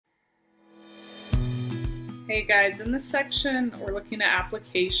Hey guys, in this section we're looking at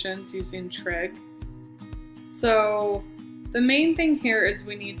applications using trig. So the main thing here is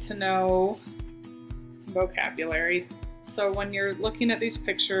we need to know some vocabulary. So when you're looking at these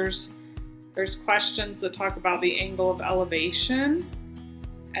pictures, there's questions that talk about the angle of elevation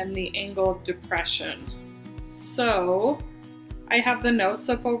and the angle of depression. So I have the notes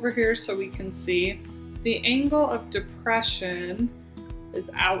up over here so we can see. The angle of depression is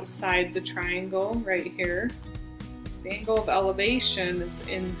outside the triangle right here. The angle of elevation is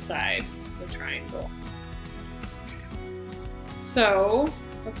inside the triangle. So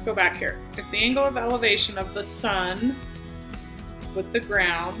let's go back here. If the angle of elevation of the sun with the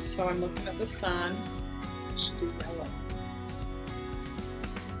ground, so I'm looking at the sun, I should do yellow.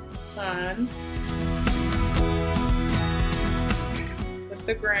 Sun with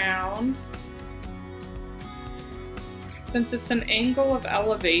the ground. Since it's an angle of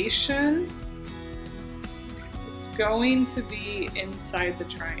elevation, it's going to be inside the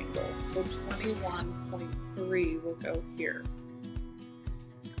triangle. So 21.3 will go here.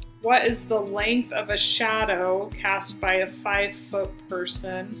 What is the length of a shadow cast by a 5-foot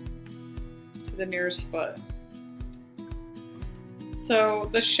person to the nearest foot? So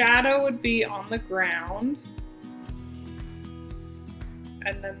the shadow would be on the ground,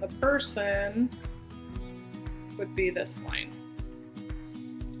 and then the person would be this line.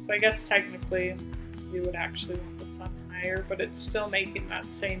 So I guess technically you would actually want the sun higher, but it's still making that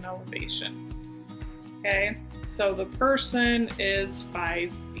same elevation. Okay, so the person is 5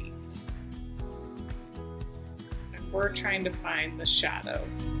 feet. And we're trying to find the shadow.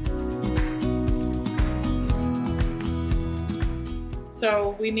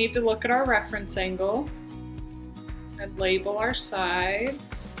 So we need to look at our reference angle and label our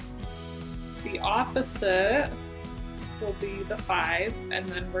sides. The opposite will be the 5, and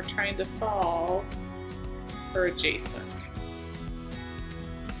then we're trying to solve for adjacent.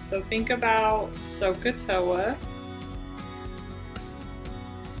 So think about SOHCAHTOA,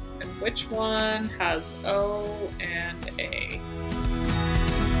 and which one has O and A.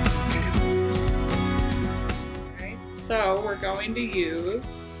 Alright, so we're going to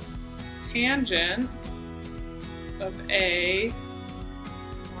use tangent of A,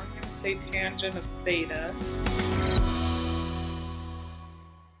 I'm going to say tangent of theta,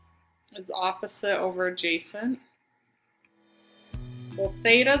 is opposite over adjacent. Well,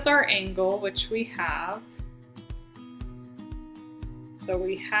 theta is our angle, which we have. So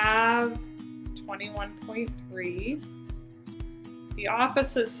we have 21.3. The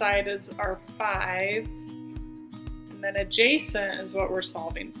opposite side is our 5. And then adjacent is what we're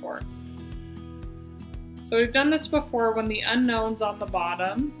solving for. So we've done this before. When the unknown's on the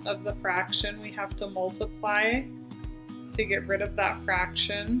bottom of the fraction, we have to multiply to get rid of that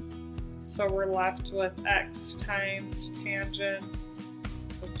fraction. So we're left with x times tangent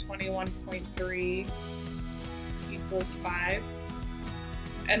of 21.3 equals 5.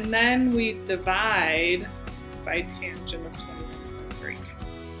 And then we divide by tangent of 21.3.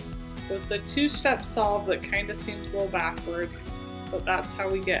 So it's a two-step solve that kind of seems a little backwards, but that's how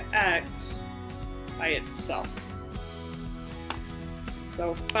we get x by itself.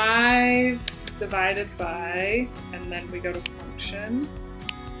 So 5 divided by, and then we go to function,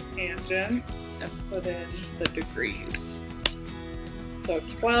 tangent, and put in the degrees. So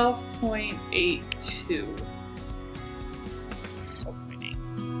 12.82.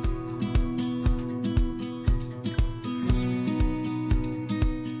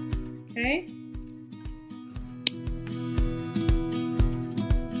 12.8. Okay.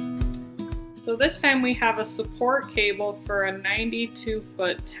 So this time we have a support cable for a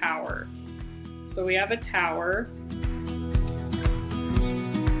 92-foot tower. So we have a tower.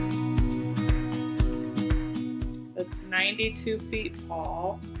 That's 92 feet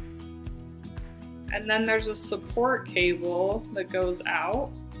tall. And then there's a support cable that goes out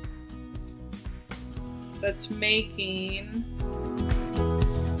that's making,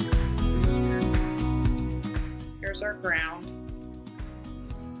 here's our ground.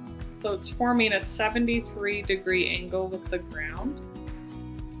 So it's forming a 73-degree angle with the ground.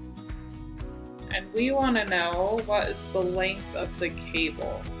 And we want to know what is the length of the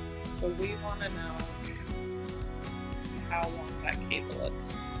cable. So we want to know how long that cable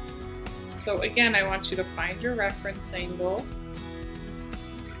is. So again, I want you to find your reference angle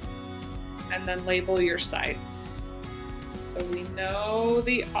and then label your sides. So we know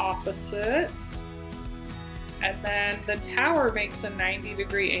the opposite, and then the tower makes a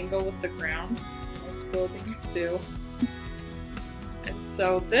 90-degree angle with the ground. Most buildings do. And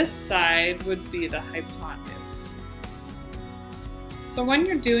so this side would be the hypotenuse. So when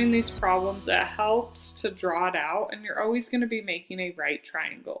you're doing these problems, it helps to draw it out, and you're always going to be making a right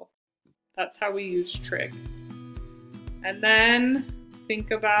triangle. That's how we use trig. And then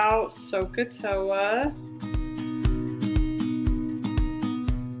think about SOHCAHTOA.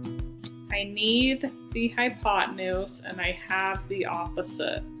 I need the hypotenuse and I have the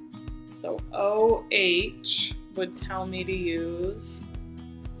opposite. So OH would tell me to use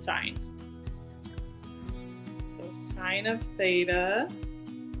sine. So sine of theta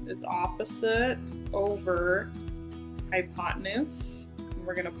is opposite over hypotenuse. And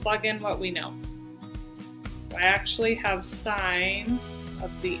we're going to plug in what we know. So I actually have sine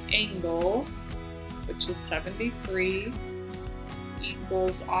of the angle, which is 73,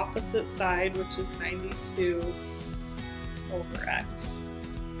 equals opposite side, which is 92 over x.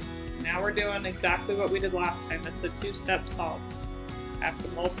 Now we're doing exactly what we did last time. It's a two-step solve. I have to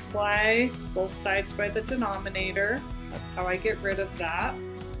multiply both sides by the denominator. That's how I get rid of that.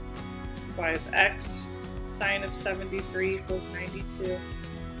 So I have x sine of 73 equals 92.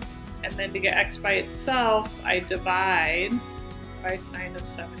 And then to get x by itself, I divide by sine of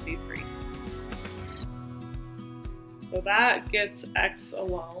 73. So that gets x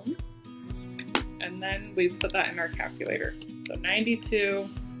alone. And then we put that in our calculator. So 92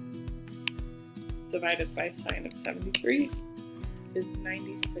 divided by sine of 73 is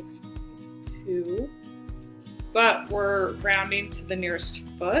 96.2. But we're rounding to the nearest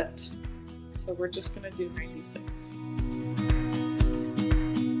foot. So we're just going to do 96.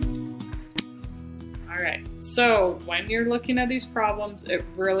 Alright, so when you're looking at these problems, it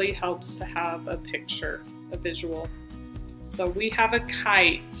really helps to have a picture, a visual. So we have a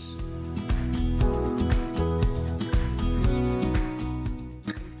kite.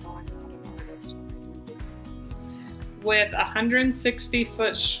 With a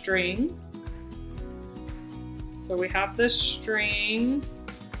 160-foot string. So we have this string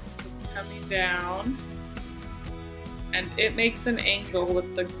that's coming down, and it makes an angle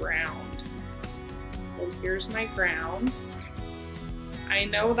with the ground. So here's my ground. I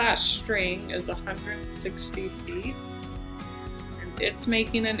know that string is 160 feet, and it's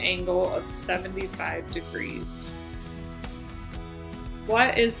making an angle of 75 degrees.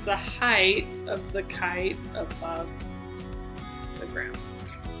 What is the height of the kite above the ground?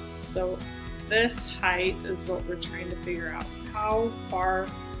 So this height is what we're trying to figure out. How far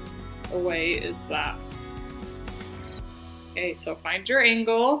away is that? Okay, so find your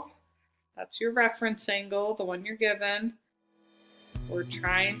angle. That's your reference angle, the one you're given. We're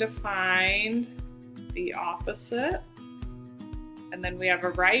trying to find the opposite. And then we have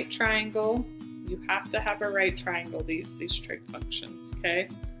a right triangle. You have to have a right triangle to use these trig functions, okay?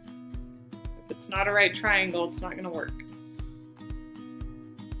 If it's not a right triangle, it's not going to work.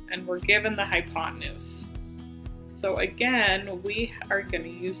 And we're given the hypotenuse. So again, we are going to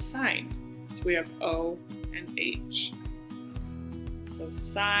use sine. So we have O and H. So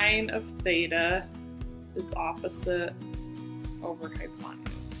sine of theta is opposite over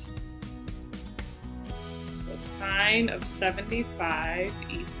hypotenuse. So sine of 75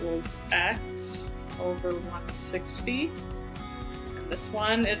 equals x over 160. And this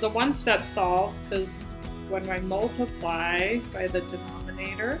one is a one-step solve because when I multiply by the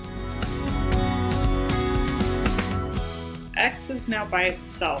denominator, x is now by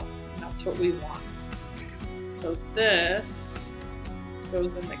itself, and that's what we want. So this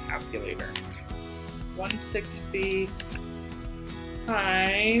goes in the calculator. 160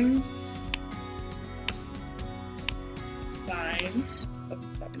 times sine of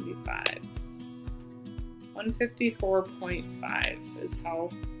 75. 154.5 is how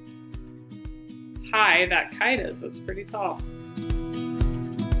high that kite is. It's pretty tall.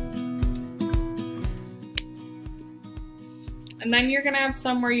 And then you're going to have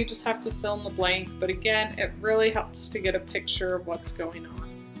some where you just have to fill in the blank, but again, it really helps to get a picture of what's going on.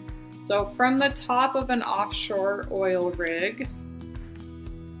 So from the top of an offshore oil rig,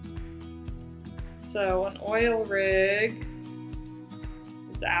 so an oil rig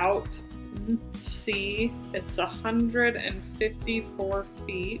is out in sea, it's 154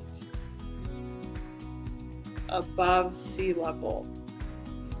 feet above sea level.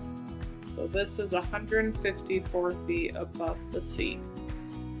 So this is 154 feet above the sea.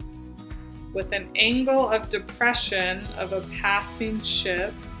 With an angle of depression of a passing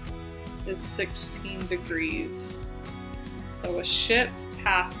ship is 16 degrees. So a ship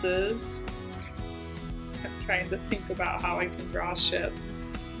passes. I'm trying to think about how I can draw a ship.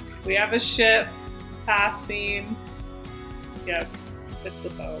 We have a ship passing. Yep, it's a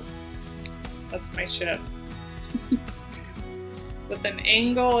boat. That's my ship. With an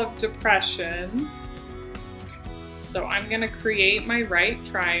angle of depression, So I'm going to create my right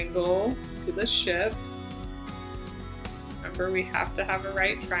triangle to the ship. Remember, we have to have a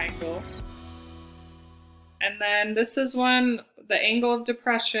right triangle. And then this is when the angle of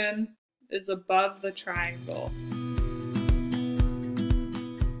depression is above the triangle.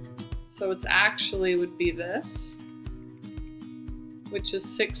 So it's actually would be this, which is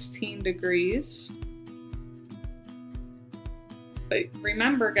 16 degrees. But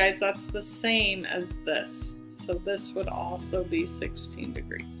remember, guys, that's the same as this. So this would also be 16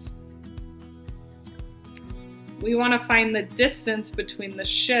 degrees. We want to find the distance between the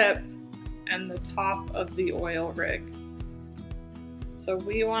ship and the top of the oil rig. So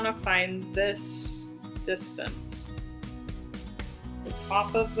we want to find this distance. The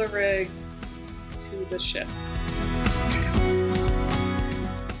top of the rig to the ship.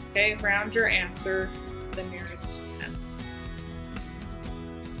 Okay, round your answer to the nearest 10.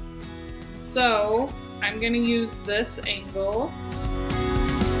 So I'm going to use this angle.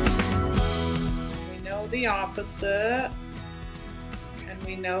 We know the opposite, and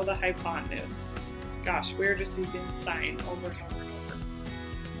we know the hypotenuse. Gosh, we're just using sine over and over and over.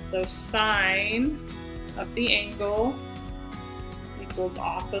 So sine of the angle equals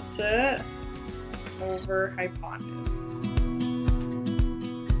opposite over hypotenuse,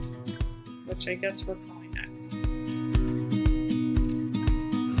 which I guess we're calling x.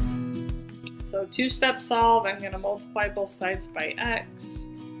 So two-step solve, I'm going to multiply both sides by x.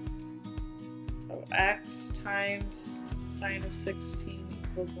 So x times sine of 16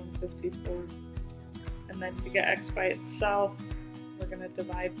 equals 154. And then to get x by itself, we're going to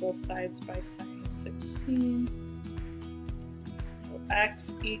divide both sides by sine of 16.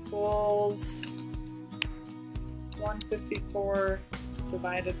 X equals 154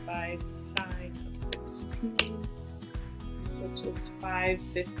 divided by sine of 16, which is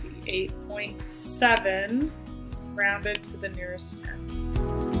 558.7, rounded to the nearest 10.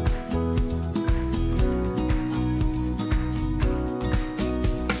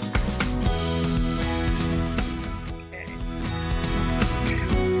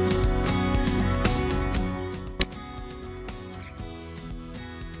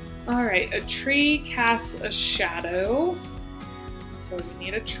 Alright, a tree casts a shadow. So we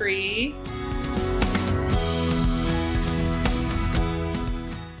need a tree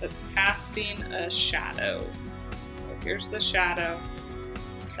that's casting a shadow. So here's the shadow.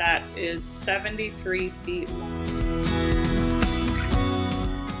 That is 73 feet long.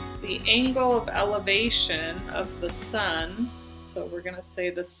 The angle of elevation of the sun, so we're going to say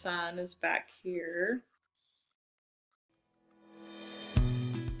the sun is back here.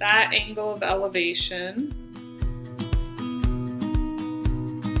 That angle of elevation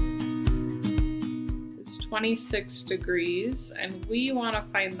is 26 degrees, and we want to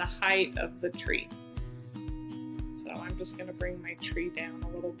find the height of the tree. So I'm just going to bring my tree down a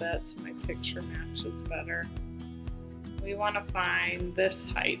little bit so my picture matches better. We want to find this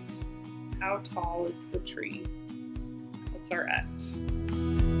height. How tall is the tree? That's our x.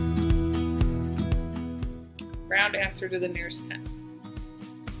 Round answer to the nearest 10.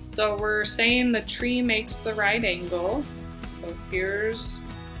 So we're saying the tree makes the right angle. So here's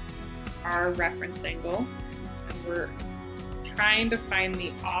our reference angle. And we're trying to find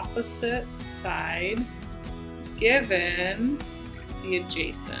the opposite side given the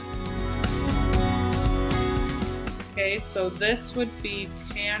adjacent. Okay, so this would be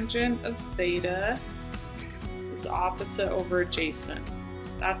tangent of theta is opposite over adjacent.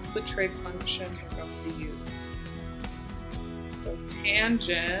 That's the trig function we're going to use. So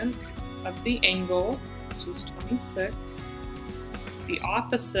tangent of the angle, which is 26. The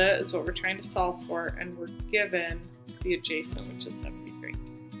opposite is what we're trying to solve for, and we're given the adjacent, which is 73.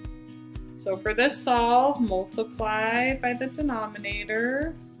 So for this solve, multiply by the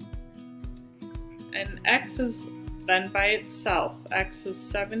denominator, and x is then by itself. X is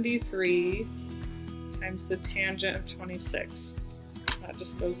 73 times the tangent of 26. That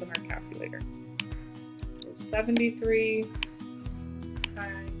just goes in our calculator. So 73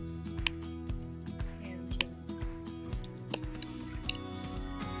 times tangent.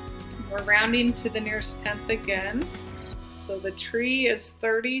 We're rounding to the nearest tenth again. So the tree is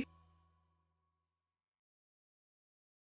 30